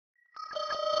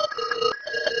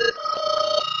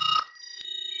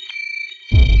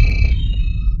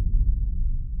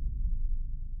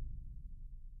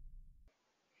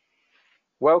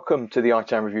Welcome to the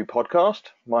ITAM Review podcast.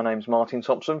 My name's Martin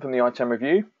Thompson from the ITAM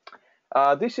Review.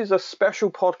 This is a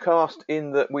special podcast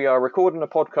in that we are recording a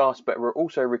podcast, but we're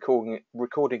also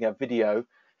recording a video.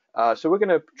 So we're going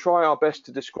to try our best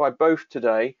to describe both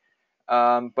today.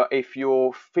 But if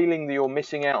you're feeling that you're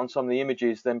missing out on some of the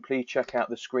images, then please check out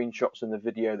the screenshots and the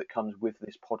video that comes with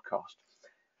this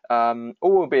podcast.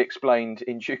 All will be explained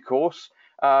in due course.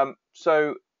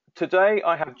 So today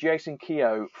I have Jason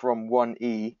Keogh from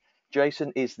 1E.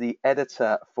 Jason is the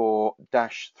editor for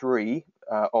 -3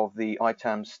 of the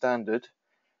ITAM standard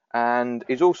and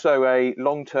is also a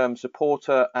long-term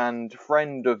supporter and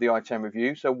friend of the ITAM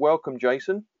Review. So welcome,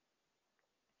 Jason.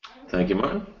 Thank you,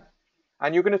 Martin.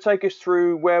 And you're going to take us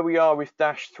through where we are with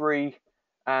 -3,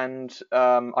 and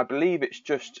I believe it's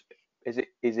just, is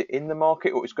it in the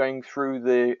market or it's going through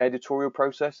the editorial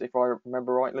process, if I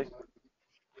remember rightly?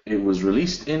 It was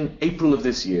released in April of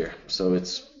this year, so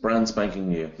it's brand spanking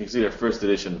new. You can see their first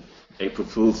edition, April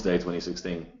Fool's Day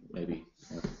 2016, maybe.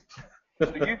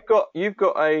 So you've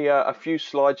got a few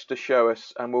slides to show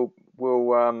us, and we'll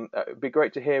it'd be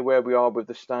great to hear where we are with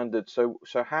the standard. So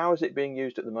how is it being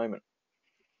used at the moment?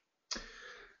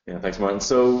 Yeah, thanks, Martin.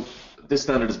 So this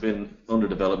standard has been under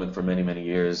development for many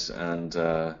years, and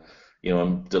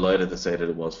I'm delighted to say that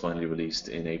it was finally released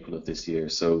in April of this year.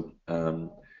 So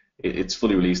it's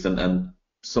fully released, and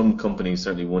some companies,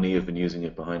 certainly 1E, have been using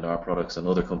it behind our products, and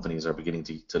other companies are beginning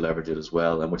to leverage it as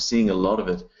well. And we're seeing a lot of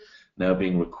it now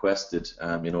being requested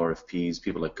in RFPs.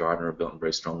 People like Gartner have gotten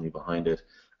very strongly behind it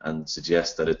and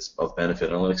suggest that it's of benefit.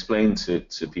 And I'll explain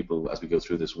to people as we go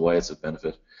through this why it's of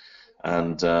benefit.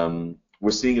 And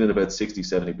we're seeing it in about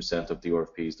 60–70% of the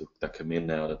RFPs that come in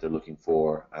now, that they're looking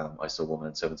for ISO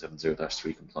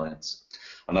 19770-3 compliance.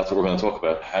 And that's what we're going to talk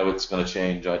about, how it's going to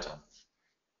change ITAM.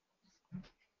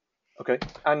 Okay,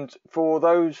 and for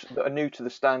those that are new to the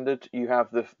standard, you have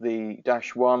the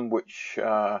 -1, which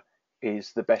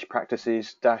is the best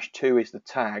practices. -2 is the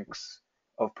tags,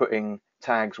 of putting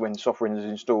tags when software is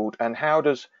installed. And how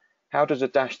does a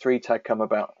 -3 tag come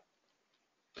about?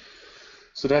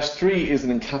 So -3 is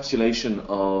an encapsulation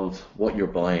of what you're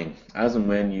buying. As and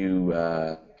when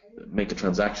you make a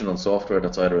transaction on software,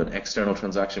 that's either an external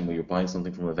transaction where you're buying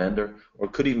something from a vendor, or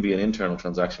it could even be an internal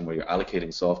transaction where you're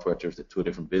allocating software to a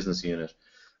different business unit.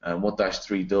 And what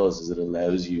 -3 does is it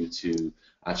allows you to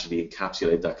actually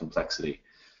encapsulate that complexity.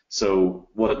 So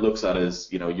what it looks at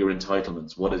is, your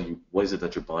entitlements. What is it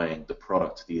that you're buying? The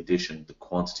product, the edition, the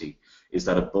quantity. Is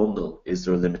that a bundle? Is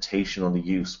there a limitation on the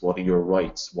use? What are your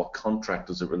rights? What contract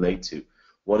does it relate to?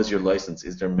 What is your license?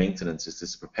 Is there maintenance? Is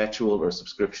this perpetual or a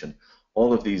subscription?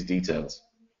 All of these details.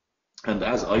 And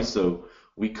as ISO,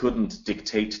 we couldn't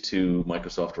dictate to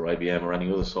Microsoft or IBM or any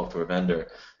other software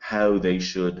vendor how they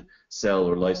should sell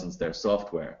or license their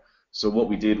software. So what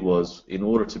we did was, in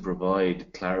order to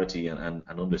provide clarity and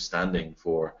understanding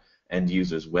for end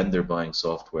users when they're buying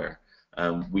software,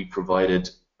 we provided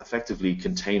effectively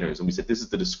containers. And we said this is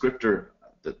the descriptor,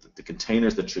 the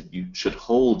containers that should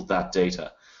hold that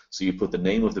data. So you put the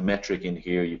name of the metric in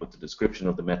here, you put the description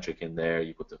of the metric in there,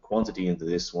 you put the quantity into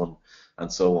this one,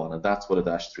 and so on. And that's what a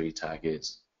 -3 tag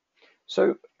is.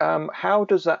 So how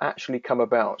does that actually come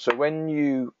about? So when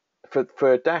you,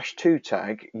 for a -2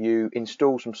 tag, you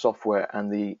install some software,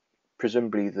 and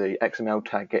presumably the XML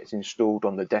tag gets installed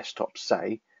on the desktop,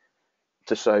 say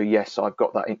yes, I've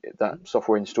got that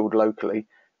software installed locally.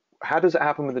 How does it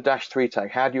happen with the -3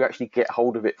 tag? How do you actually get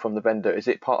hold of it from the vendor? Is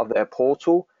it part of their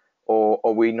portal? Or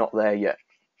are we not there yet?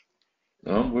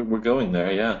 No, we're going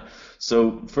there, yeah.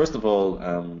 So first of all,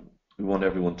 we want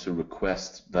everyone to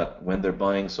request that when they're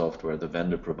buying software, the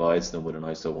vendor provides them with an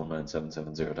ISO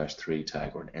 19770-3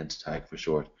 tag, or an ENT tag for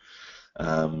short,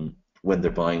 when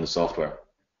they're buying the software.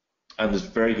 And there's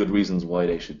very good reasons why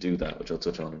they should do that, which I'll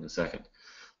touch on in a second.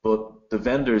 But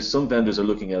some vendors are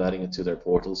looking at adding it to their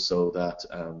portals, so that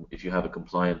if you have a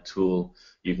compliant tool,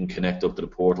 you can connect up to the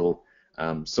portal,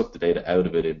 suck the data out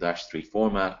of it in -3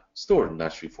 format, store it in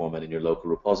 -3 format in your local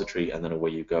repository, and then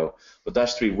away you go. But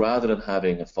 -3, rather than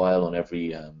having a file on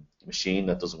every machine,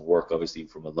 that doesn't work obviously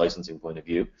from a licensing point of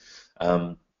view.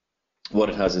 What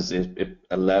it has is it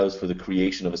allows for the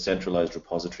creation of a centralized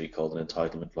repository called an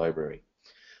entitlement library.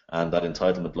 And that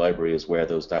entitlement library is where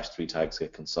those -3 tags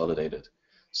get consolidated.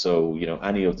 So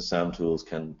any of the SAM tools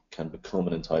can become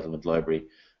an entitlement library,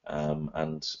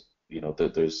 and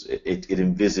it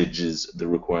envisages the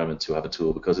requirement to have a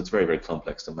tool, because it's very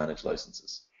complex to manage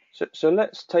licenses. So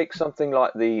let's take something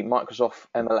like the Microsoft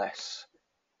MLS,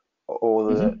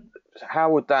 or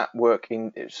how would that work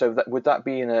would that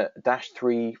be in a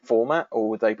 -3 format, or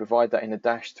would they provide that in a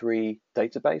 -3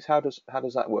 database? How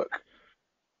does that work?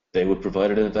 They would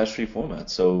provide it in a -3 format.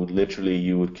 So literally,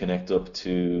 you would connect up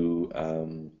to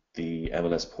the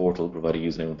MLS portal, provide a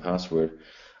username and password,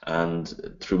 and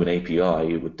through an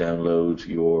API, it would download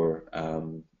your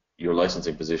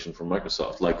licensing position from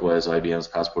Microsoft. Likewise, IBM's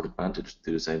Passport Advantage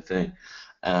do the same thing.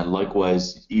 And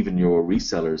likewise, even your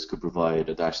resellers could provide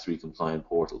a -3 compliant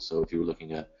portal. So if you were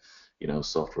looking at,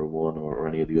 Software One or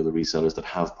any of the other resellers that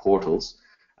have portals,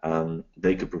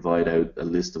 they could provide out a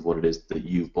list of what it is that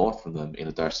you've bought from them in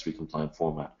a -3 compliant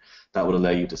format. That would allow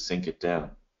you to sync it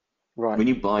down. Right. When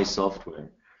you buy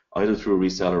software, either through a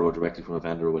reseller or directly from a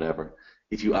vendor or whatever,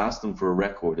 if you ask them for a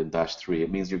record in -3,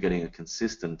 it means you're getting a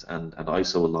consistent and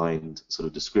ISO aligned sort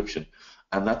of description,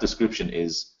 and that description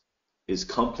is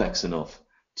complex enough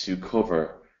to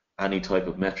cover any type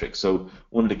of metric. So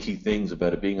one of the key things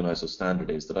about it being an ISO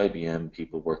standard is that IBM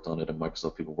people worked on it, and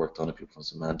Microsoft people worked on it, people from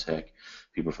Symantec,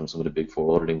 people from some of the big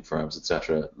four auditing firms,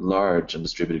 etc., large and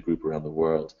distributed group around the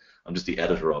world. I'm just the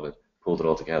editor of it, pulled it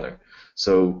all together.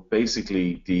 So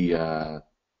basically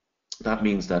that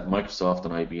means that Microsoft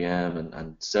and IBM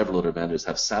and several other vendors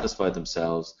have satisfied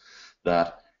themselves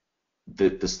that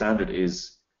the standard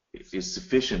is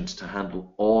sufficient to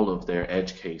handle all of their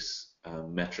edge case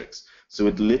metrics. So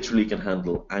it literally can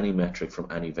handle any metric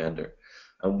from any vendor.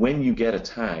 And when you get a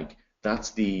tag,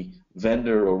 that's the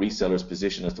vendor or reseller's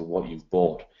position as to what you've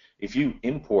bought. If you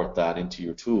import that into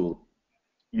your tool,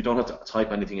 you don't have to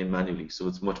type anything in manually, so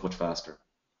it's much, much faster.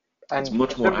 And it's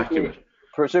much more accurate.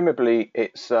 Presumably,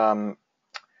 it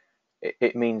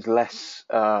means less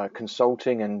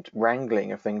consulting and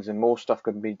wrangling of things, and more stuff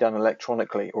can be done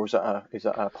electronically. Or is that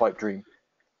a pipe dream?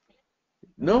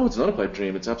 No, it's not a pipe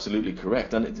dream. It's absolutely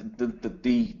correct, and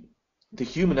the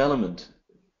human element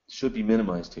should be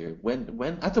minimized here.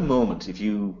 When at the moment, if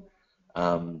you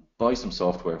buy some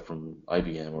software from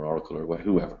IBM or Oracle or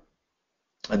whoever,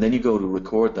 and then you go to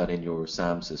record that in your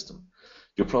SAM system,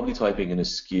 you're probably typing in a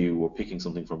SKU or picking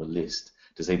something from a list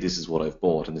to say this is what I've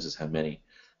bought and this is how many.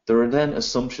 There are then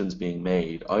assumptions being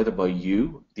made either by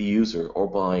you, the user, or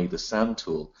by the SAM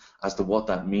tool as to what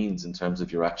that means in terms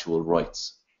of your actual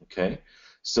rights. Okay,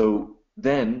 so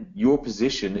then your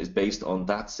position is based on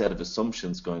that set of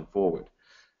assumptions going forward.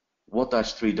 What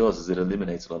 -3 does is it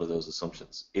eliminates a lot of those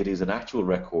assumptions. It is an actual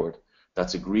record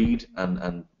that's agreed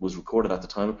and was recorded at the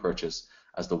time of purchase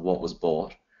as to what was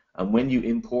bought, and when you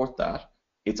import that,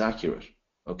 it's accurate.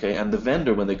 Okay, and the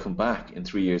vendor, when they come back in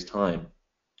 3 years' time,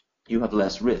 you have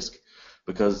less risk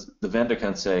because the vendor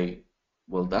can say,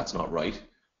 well, that's not right.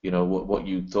 What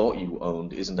you thought you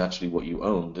owned isn't actually what you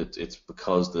owned. It's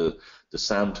because the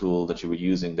SAM tool that you were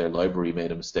using, their library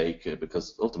made a mistake,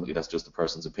 because ultimately that's just the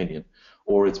person's opinion.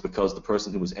 Or it's because the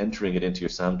person who was entering it into your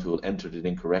SAM tool entered it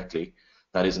incorrectly.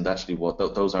 That isn't actually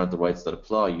those aren't the rights that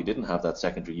apply. You didn't have that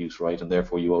secondary use right, and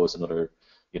therefore you owe us another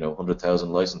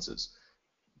 100,000 licenses.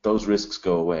 Those risks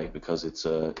go away because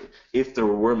if there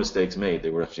were mistakes made,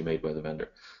 they were actually made by the vendor.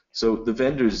 So the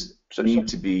vendors need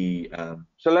to be.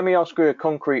 So let me ask you a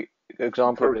concrete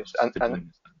example of this,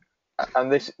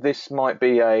 and this might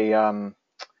be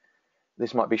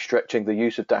stretching the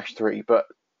use of -3, but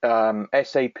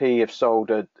SAP have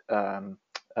sold a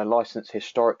license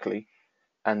historically,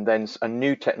 and then a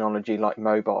new technology like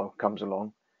mobile comes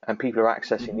along, and people are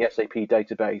accessing the SAP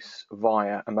database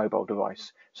via a mobile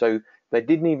device. So they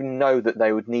didn't even know that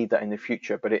they would need that in the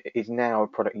future, but it is now a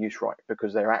product use right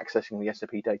because they're accessing the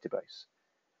SAP database.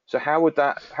 So how would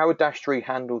 -3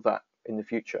 handle that in the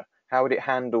future? How would it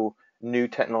handle new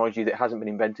technology that hasn't been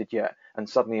invented yet, and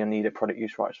suddenly I need a product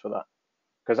use rights for that?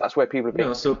 Because that's where people are being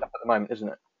at the moment, isn't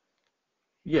it?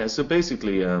 Yeah. So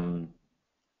basically,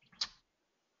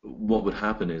 what would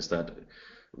happen is that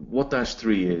what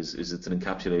 -3 is it's an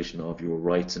encapsulation of your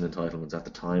rights and entitlements at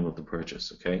the time of the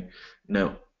purchase. Okay.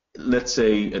 Now, let's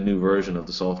say a new version of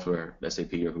the software,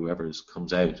 SAP or whoever's,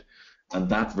 comes out, and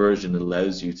that version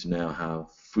allows you to now have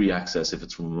free access if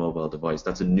it's from a mobile device.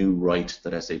 That's a new right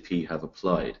that SAP have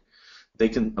applied. They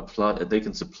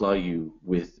can supply you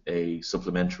with a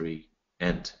supplementary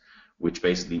ent, which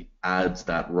basically adds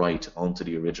that right onto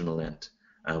the original ent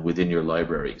within your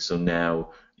library. So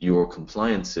now your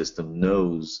compliance system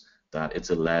knows that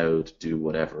it's allowed to do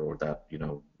whatever, or that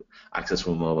access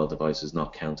from a mobile device is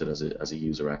not counted as a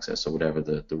user access, or whatever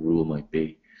the rule might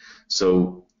be.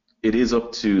 So it is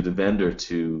up to the vendor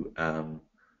to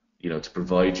to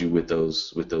provide you with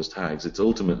those tags. It's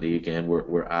ultimately, again,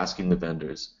 we're asking the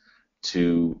vendors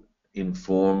to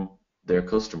inform their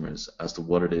customers as to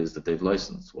what it is that they've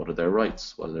licensed, what are their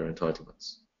rights, what are their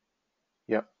entitlements.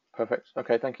 Yep, perfect.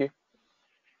 Okay, thank you.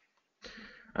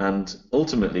 And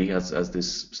ultimately, as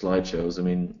this slide shows, I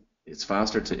mean, It's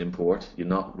faster to import. You're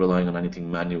not relying on anything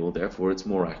manual, therefore it's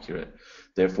more accurate.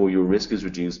 Therefore your risk is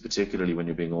reduced, particularly when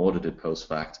you're being audited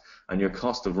post-fact, and your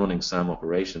cost of running SAM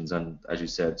operations and, as you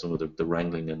said, some of the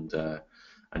wrangling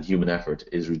and human effort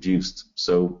is reduced.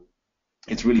 So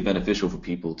it's really beneficial for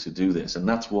people to do this, and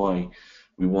that's why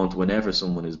we want, whenever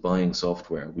someone is buying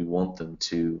software, we want them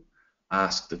to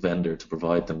ask the vendor to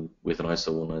provide them with an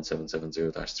ISO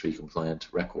 19770-3 compliant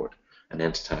record, an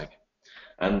ent tag.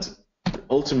 And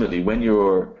ultimately, when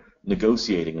you're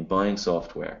negotiating and buying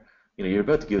software, you're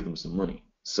about to give them some money.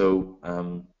 So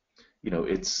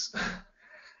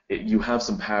you have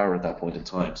some power at that point in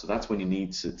time. So that's when you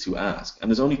need to ask. And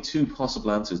there's only two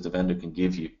possible answers the vendor can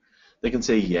give you. They can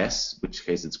say yes, in which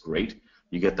case it's great.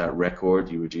 You get that record,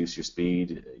 you reduce your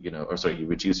speed, you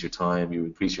reduce your time, you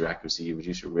increase your accuracy, you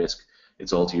reduce your risk.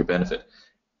 It's all to your benefit.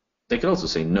 They can also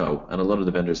say no, and a lot of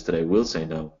the vendors today will say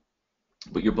no.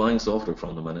 But you're buying software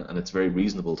from them, and it's very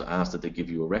reasonable to ask that they give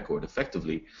you a record.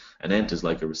 Effectively, an ent is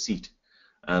like a receipt,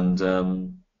 and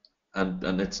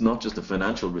it's not just a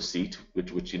financial receipt,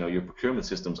 which your procurement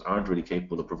systems aren't really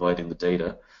capable of providing the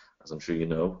data, as I'm sure you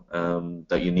know,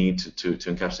 that you need to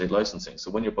encapsulate licensing.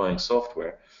 So when you're buying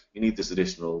software, you need this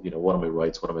additional, what are my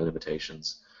rights, what are my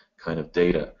limitations, kind of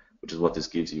data, which is what this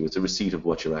gives you. It's a receipt of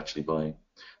what you're actually buying.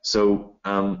 So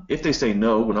if they say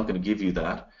no, we're not going to give you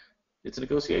that, it's a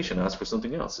negotiation. Ask for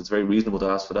something else. It's very reasonable to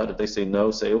ask for that. If they say no,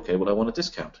 say, okay, well, I want a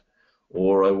discount,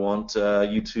 or I want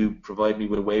you to provide me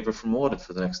with a waiver from audit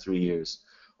for the next 3 years,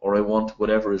 or I want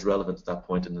whatever is relevant at that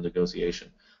point in the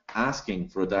negotiation. Asking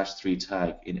for a -3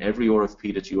 tag in every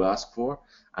RFP that you ask for,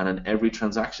 and in every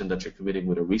transaction that you're committing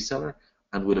with a reseller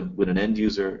and with an end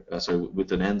user,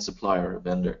 with an end supplier, a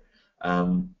vendor,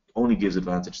 only gives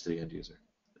advantage to the end user.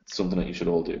 It's something that you should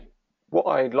all do. What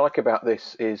I like about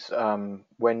this is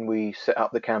when we set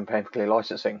up the campaign for clear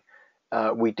licensing,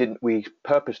 we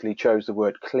purposely chose the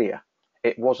word clear.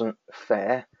 It wasn't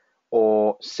fair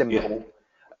or simple.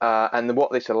 Yeah. And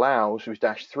what this allows with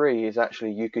 -3 is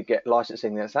actually you could get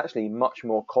licensing that's actually much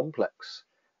more complex,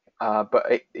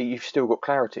 but you've still got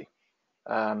clarity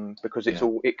because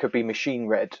it could be machine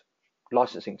read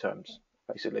licensing terms.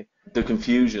 Basically. The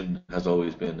confusion has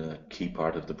always been a key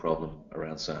part of the problem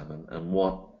around SAM, and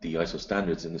what the ISO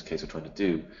standards in this case are trying to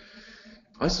do.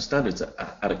 ISO standards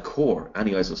at a core,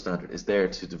 any ISO standard is there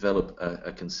to develop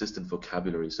a consistent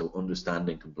vocabulary so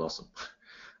understanding can blossom.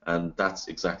 And that's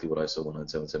exactly what ISO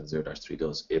 19770-3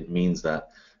 does. It means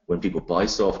that when people buy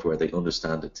software, they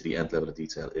understand it to the nth level of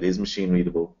detail. It is machine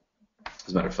readable.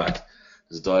 As a matter of fact,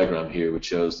 there's a diagram here which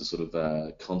shows the sort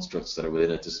of constructs that are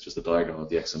within it. This is just a diagram of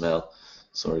the XML.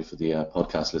 Sorry for the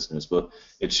podcast listeners, but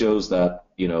it shows that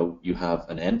you have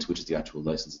an ent, which is the actual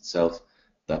license itself,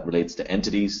 that relates to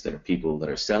entities. There are people that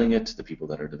are selling it, the people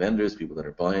that are the vendors, people that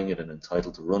are buying it and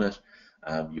entitled to run it.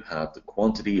 You have the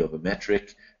quantity of a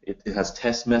metric. It has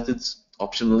test methods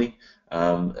optionally.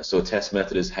 So a test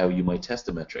method is how you might test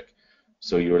a metric.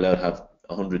 So you're allowed to have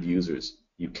 100 users.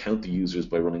 You count the users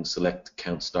by running select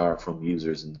count star from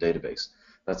users in the database.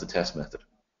 That's a test method.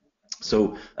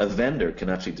 So a vendor can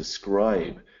actually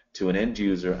describe to an end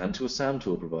user and to a SAM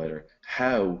tool provider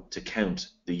how to count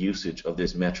the usage of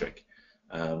this metric.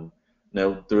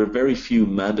 Now, there are very few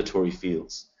mandatory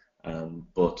fields,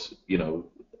 but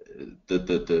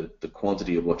the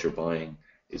quantity of what you're buying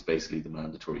is basically the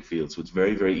mandatory field. So it's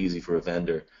very, very easy for a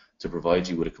vendor to provide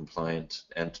you with a compliant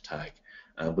ent tag.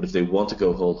 But if they want to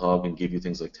go whole hog and give you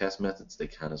things like test methods, they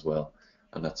can as well,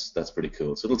 and that's pretty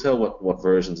cool. So it'll tell what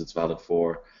versions it's valid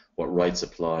for, what rights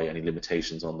apply, any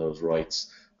limitations on those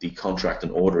rights, the contract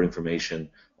and order information,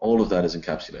 all of that is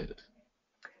encapsulated.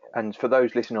 And for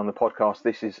those listening on the podcast,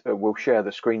 this is we'll share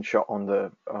the screenshot on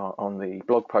the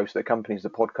blog post that accompanies the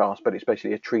podcast, but it's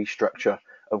basically a tree structure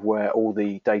of where all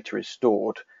the data is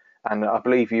stored. And I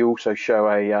believe you also show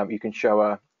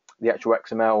the actual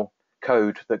XML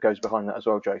code that goes behind that as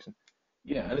well, Jason.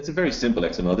 Yeah, and it's a very simple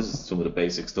XML. This is some of the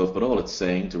basic stuff, but all it's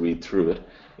saying to read through it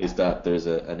is that there's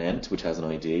an ent which has an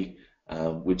ID,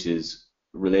 which is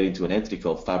relating to an entity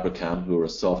called Fabricam, who are a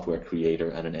software creator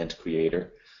and an ent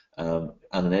creator, and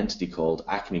an entity called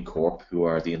Acme Corp, who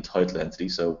are the entitled entity.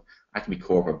 So Acme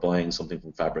Corp are buying something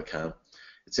from Fabricam.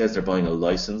 It says they're buying a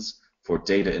license for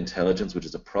data intelligence, which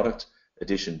is a product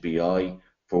edition BI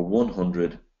for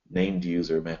 100 named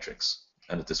user metrics,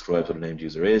 and it describes what a named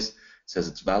user is. It says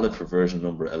it's valid for version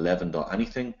number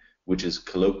 11.anything, which is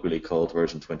colloquially called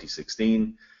version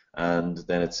 2016, and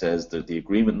then it says that the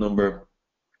agreement number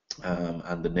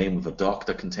and the name of a doc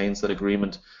that contains that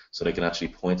agreement, so they can actually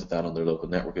point at that on their local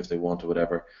network if they want or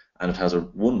whatever. And it has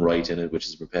one right in it, which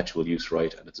is a perpetual use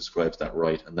right, and it describes that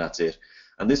right, and that's it.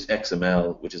 And this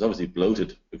XML, which is obviously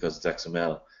bloated because it's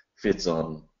XML, fits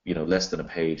on, less than a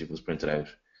page if it was printed out.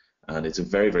 And it's a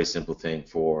very, very simple thing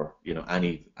for,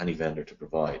 any vendor to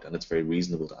provide, and it's very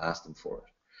reasonable to ask them for it.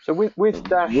 So with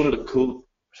Dash, one of the cool.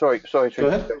 Sorry, Go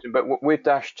ahead. but with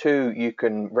Dash 2, you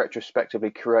can retrospectively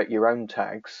create your own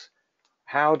tags.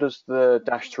 How does the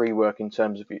Dash 3 work in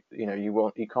terms of,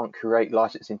 you can't create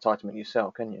license entitlement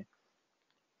yourself, can you?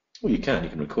 Well, you can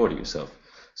record it yourself.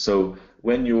 So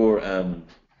when you're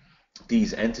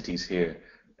these entities here,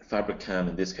 FabricCam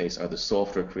in this case are the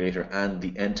software creator and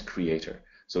the ent creator.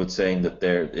 So it's saying that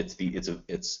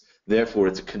therefore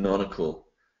it's a canonical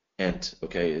ent.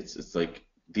 Okay, it's like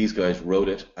these guys wrote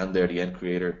it and they're the ent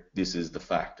creator. This is the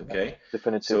fact. Okay.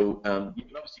 Definitive. So you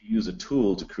can obviously use a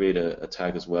tool to create a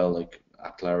tag as well, like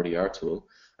AppClarity, our tool.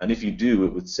 And if you do,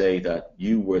 it would say that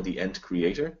you were the ent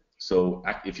creator. So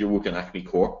if you're working Acme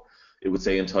Corp, it would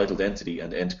say entitled entity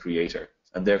and ent creator.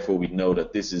 And therefore we'd know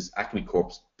that this is Acme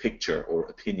Corp's picture or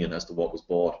opinion as to what was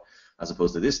bought, as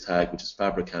opposed to this tag, which is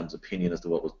FabricCam's opinion as to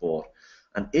what was bought.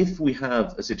 And if we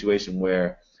have a situation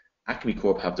where Acme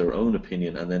Corp have their own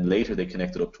opinion and then later they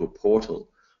connect it up to a portal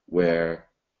where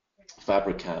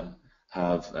FabricCam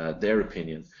have their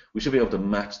opinion, we should be able to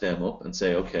match them up and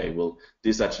say, okay, well,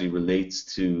 this actually relates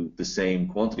to the same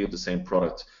quantity of the same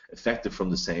product effective from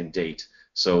the same date.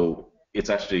 So it's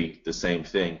actually the same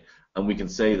thing. And we can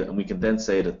say that, and we can then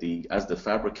say that as the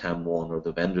FabricCam one or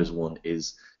the vendor's one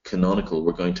is canonical,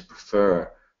 we're going to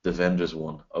prefer the vendor's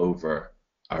one over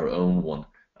our own one,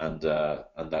 and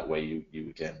that way you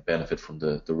again benefit from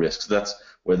the risk. So that's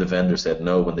where the vendor said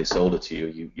no when they sold it to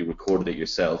you. You recorded it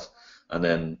yourself, and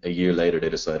then a year later they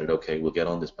decided, okay, we'll get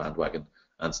on this bandwagon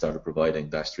and started providing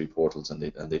Dash 3 portals, and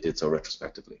they did so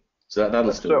retrospectively. So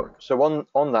that'll still work. So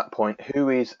on that point, who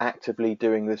is actively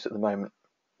doing this at the moment?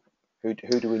 Who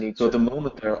do we need? So at the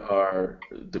moment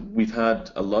we've had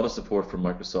a lot of support from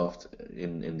Microsoft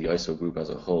in the ISO group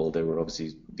as a whole. They were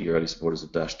obviously the early supporters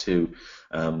of Dash 2.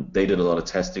 They did a lot of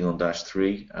testing on Dash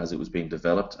 3 as it was being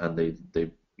developed, and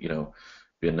they've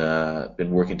been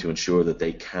working to ensure that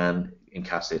they can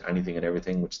encapsulate anything and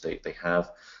everything, which they have.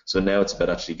 So now it's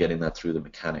about actually getting that through the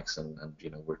mechanics, and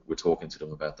we're talking to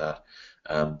them about that.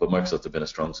 But Microsoft have been a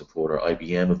strong supporter.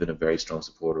 IBM have been a very strong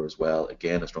supporter as well.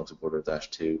 Again, a strong supporter of Dash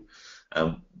 2.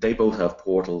 They both have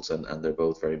portals, and they're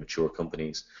both very mature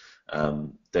companies.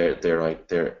 They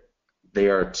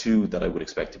are two that I would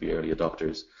expect to be early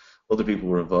adopters. Other people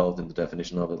were involved in the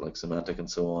definition of it, like Symantec and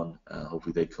so on.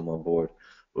 Hopefully they come on board.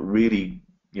 But really,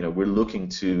 we're looking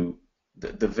to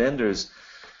the vendors.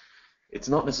 It's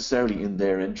not necessarily in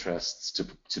their interests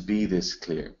to be this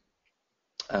clear.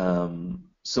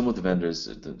 Some of the vendors,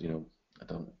 I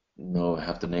don't know, I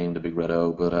have to name the big red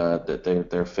O, but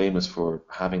they're famous for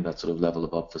having that sort of level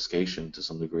of obfuscation to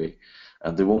some degree,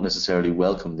 and they won't necessarily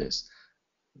welcome this.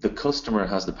 The customer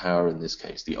has the power in this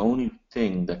case. The only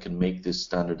thing that can make this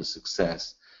standard a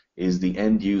success is the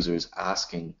end users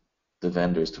asking the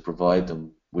vendors to provide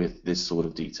them with this sort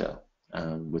of detail,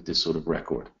 with this sort of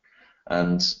record.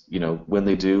 And when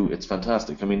they do, it's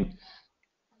fantastic. I mean,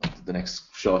 the next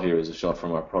shot here is a shot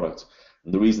from our product.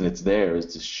 And the reason it's there is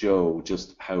to show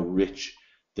just how rich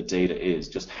the data is,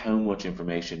 just how much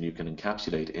information you can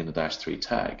encapsulate in a Dash 3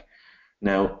 tag.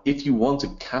 Now, if you want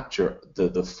to capture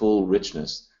the full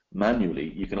richness manually,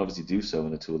 you can obviously do so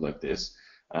in a tool like this.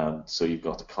 So you've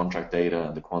got the contract data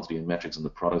and the quantity and metrics and the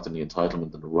product and the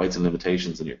entitlement and the rights and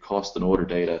limitations and your cost and order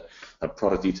data and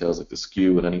product details like the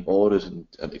SKU and any audit and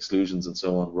exclusions and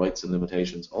so on, rights and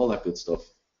limitations, all that good stuff.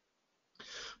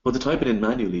 But to type it in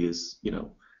manually is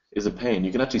a pain.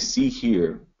 You can actually see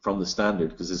here from the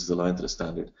standard, because this is aligned to the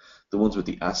standard, the ones with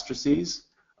the asterisks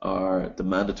are the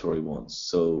mandatory ones.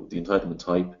 So the entitlement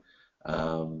type,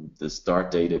 the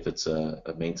start date if it's a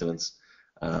maintenance,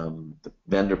 the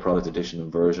vendor product edition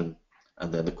and version,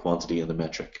 and then the quantity and the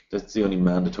metric. That's the only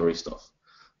mandatory stuff.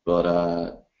 But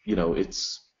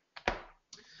it's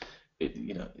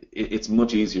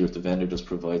much easier if the vendor just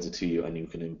provides it to you and you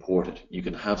can import it. You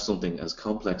can have something as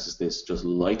complex as this just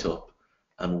light up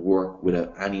and work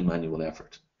without any manual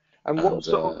effort. And what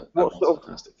sort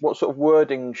of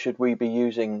wording should we be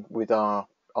using with our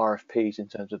RFPs in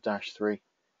terms of Dash 3?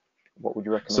 What would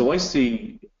you recommend? So I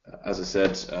see, as I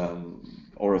said,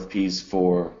 RFPs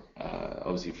for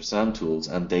obviously for SAM tools,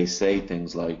 and they say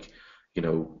things like,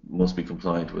 must be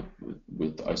compliant with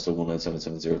ISO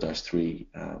 19770-3,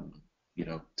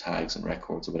 tags and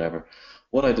records or whatever.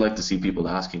 What I'd like to see people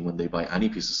asking when they buy any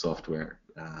piece of software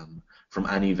from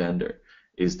any vendor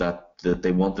is that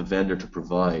they want the vendor to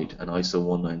provide an ISO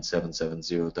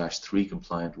 19770-3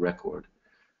 compliant record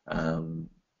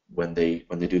when they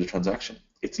do the transaction.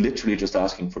 It's literally just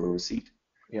asking for a receipt.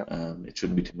 Yeah. It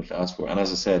shouldn't be too much to ask for. And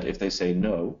as I said, if they say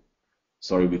no,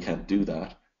 sorry, we can't do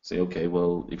that. Say, okay,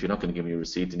 well, if you're not going to give me a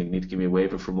receipt, then you need to give me a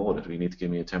waiver from audit, or you need to give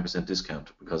me a 10%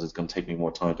 discount because it's going to take me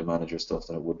more time to manage your stuff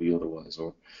than it would be otherwise,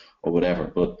 or whatever.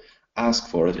 But ask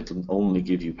for it. It'll only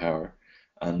give you power.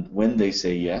 And when they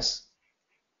say yes,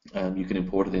 you can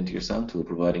import it into your SAM tool,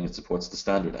 providing it supports the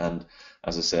standard. And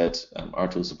as I said, our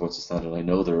tool supports the standard. I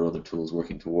know there are other tools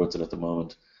working towards it at the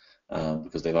moment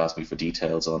because they've asked me for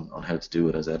details on how to do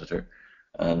it as editor.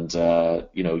 And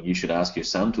you should ask your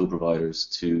SAM tool providers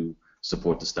to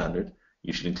support the standard.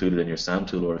 You should include it in your SAM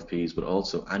tool RFPs, but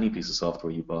also any piece of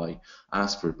software you buy,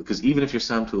 ask for it. Because even if your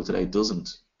SAM tool today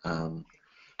isn't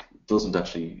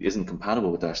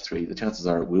compatible with Dash 3, the chances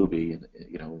are it will be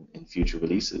in future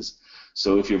releases.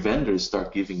 So if your vendors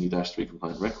start giving you Dash 3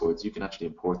 compliant records, you can actually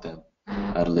import them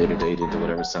at a later date into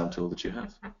whatever SAM tool that you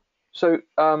have. So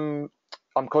I'm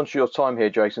conscious of your time here,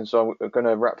 Jason, so I'm going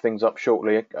to wrap things up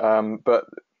shortly. But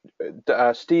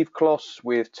Steve Kloss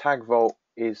with TagVault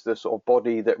is the sort of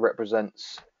body that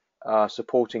represents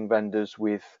supporting vendors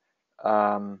with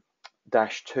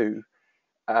Dash 2.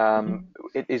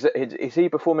 Is he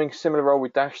performing a similar role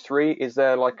with Dash 3? Is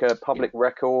there like a public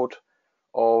record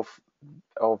of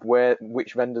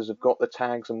which vendors have got the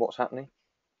tags and what's happening?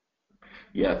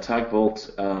 Yeah,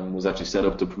 TagVault was actually set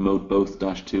up to promote both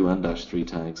Dash 2 and Dash 3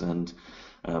 tags, and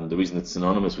the reason it's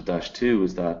synonymous with Dash 2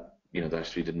 is that Dash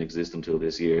 3 didn't exist until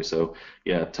this year. So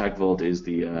yeah, TagVault is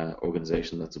the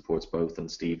organization that supports both, and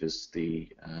Steve is the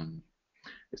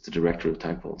director of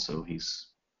TagVault, so he's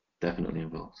definitely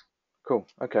involved. Cool.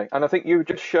 Okay. And I think you were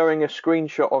just showing a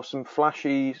screenshot of some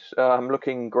flashy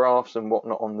looking graphs and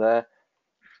whatnot on there.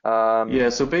 Yeah.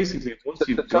 So basically, once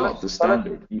you've got the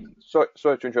standard.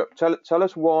 Sorry to interrupt. Tell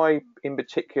us why, in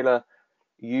particular,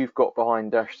 you've got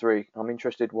behind Dash 3. I'm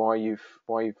interested why you've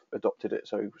adopted it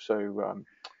so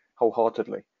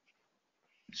wholeheartedly.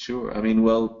 Sure. I mean,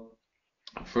 well,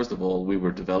 first of all, we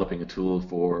were developing a tool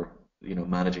for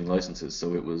managing licenses,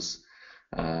 so it was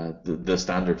the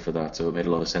standard for that. So it made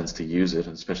a lot of sense to use it,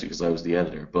 especially because I was the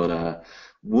editor. But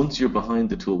once you're behind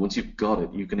the tool, once you've got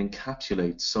it, you can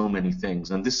encapsulate so many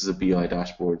things. And this is a BI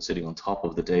dashboard sitting on top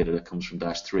of the data that comes from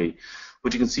Dash 3.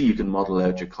 But you can see you can model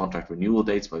out your contract renewal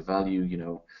dates by value,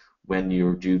 when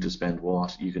you're due to spend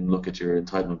what. You can look at your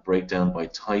entitlement breakdown by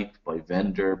type, by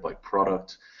vendor, by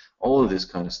product, all of this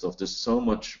kind of stuff. There's so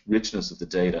much richness of the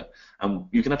data, and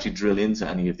you can actually drill into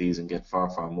any of these and get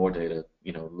far, far more data,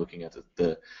 looking at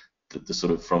the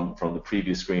sort of from the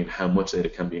previous screen, how much data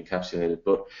can be encapsulated.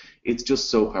 But it's just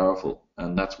so powerful,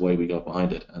 and that's why we got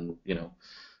behind it. And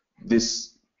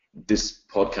this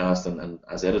podcast and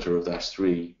as editor of Dash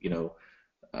 3,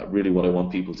 really what I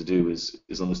want people to do is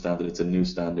understand that it's a new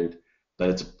standard, that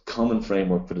it's a common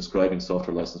framework for describing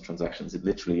software license transactions. It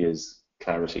literally is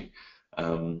clarity.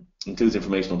 Includes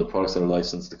information on the products that are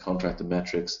licensed, the contract, the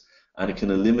metrics, and it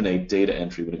can eliminate data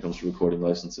entry when it comes to recording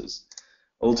licenses.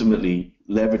 Ultimately,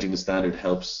 leveraging the standard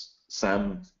helps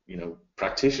SAM,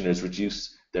 practitioners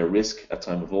reduce their risk at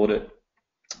time of audit,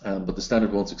 but the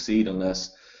standard won't succeed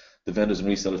unless the vendors and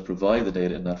resellers provide the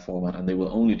data in that format, and they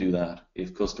will only do that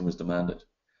if customers demand it.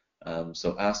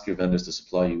 So ask your vendors to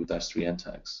supply you with Dash 3 end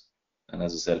tags. And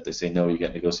as I said, if they say no, you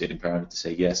get negotiating power, and if they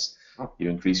say yes, you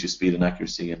increase your speed and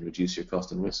accuracy and reduce your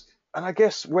cost and risk. And I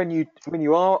guess when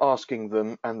you are asking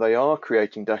them and they are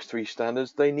creating Dash 3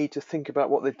 standards, they need to think about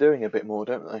what they're doing a bit more,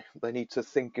 don't they? They need to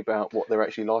think about what they're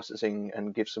actually licensing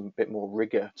and give some bit more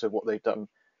rigor to what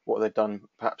they've done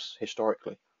perhaps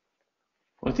historically.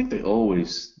 Well, I think they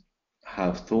always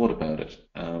have thought about it.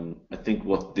 I think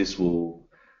what this will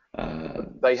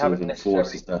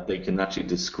enforce is that they can actually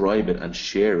describe it and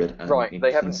share it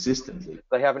consistently.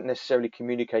 They haven't necessarily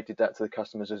communicated that to the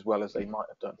customers as well as they might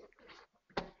have done.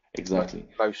 Exactly.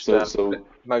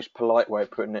 Most polite way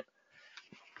of putting it.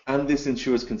 And this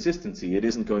ensures consistency. It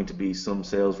isn't going to be some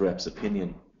sales rep's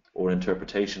opinion or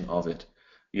interpretation of it.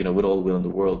 With all the will in the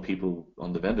world, people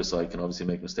on the vendor side can obviously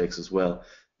make mistakes as well.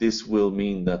 This will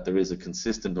mean that there is a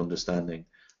consistent understanding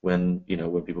when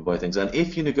people buy things. And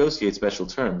if you negotiate special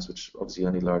terms, which obviously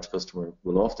any large customer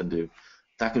will often do,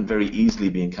 that can very easily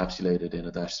be encapsulated in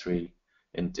a Dash 3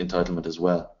 entitlement as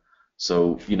well.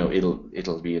 So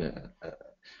it'll be a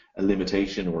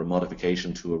limitation or a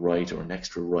modification to a right or an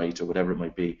extra right or whatever it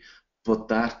might be. But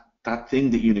that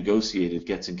thing that you negotiated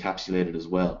gets encapsulated as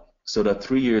well. So that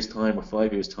 3 years' time or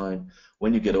 5 years' time,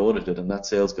 when you get audited and that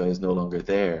sales guy is no longer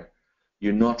there,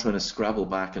 you're not trying to scrabble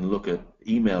back and look at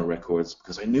email records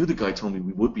because I knew the guy told me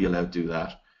we would be allowed to do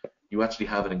that. You actually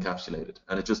have it encapsulated,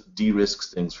 and it just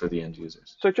de-risks things for the end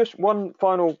users. So just one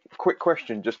final quick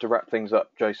question just to wrap things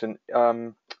up, Jason.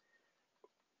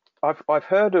 I've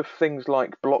heard of things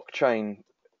like blockchain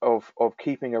of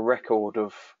keeping a record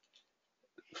of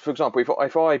for example,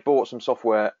 if I bought some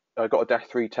software, I got a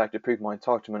 -3 tag to prove my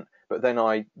entitlement, but then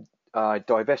I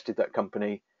divested that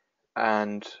company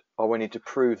and I wanted to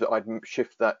prove that I'd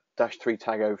shift that -3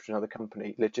 tag over to another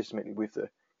company legitimately with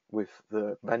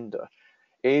the vendor.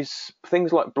 Is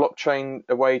things like blockchain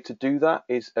a way to do that?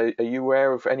 Are you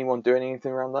aware of anyone doing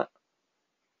anything around that?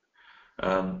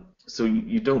 So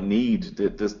you don't need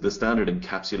the standard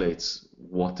encapsulates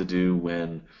what to do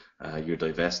when you're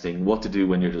divesting, what to do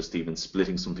when you're just even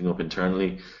splitting something up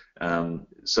internally.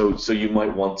 So you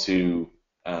might want to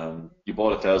you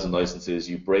bought 1,000 licenses,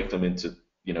 you break them into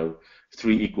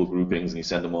 3 equal groupings, and you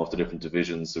send them off to different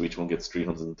divisions, so each one gets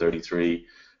 333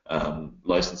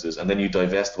 licenses, and then you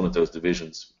divest one of those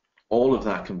divisions. All of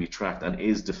that can be tracked and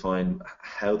is defined.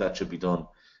 How that should be done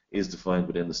is defined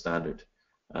within the standard.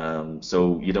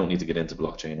 So you don't need to get into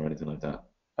blockchain or anything like that.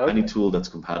 Okay. Any tool that's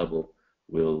compatible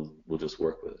will just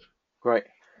work with it. Great.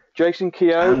 Jason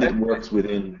Keogh. And it works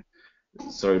within.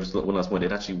 Sorry, just one last point.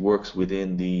 It actually works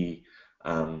within the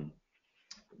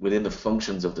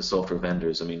functions of the software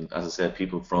vendors. I mean, as I said,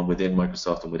 people from within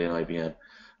Microsoft and within IBM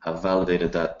have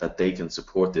validated that they can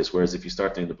support this. Whereas if you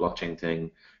start doing the blockchain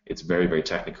thing, it's very, very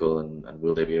technical, and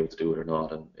will they be able to do it or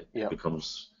not? And it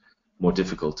becomes more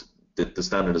difficult. The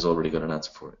standard has already got an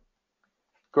answer for it.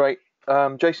 Great.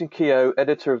 Jason Keogh,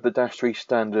 editor of the -3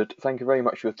 standard. Thank you very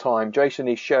much for your time. Jason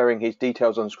is sharing his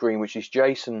details on screen, which is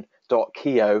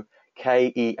jason.keogh,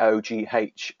 Keogh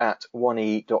at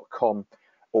 1e.com,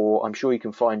 or I'm sure you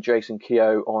can find Jason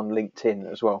Keogh on LinkedIn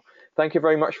as well. Thank you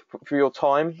very much for your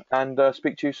time, and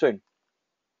speak to you soon.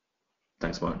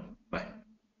 Thanks, Martin. Bye.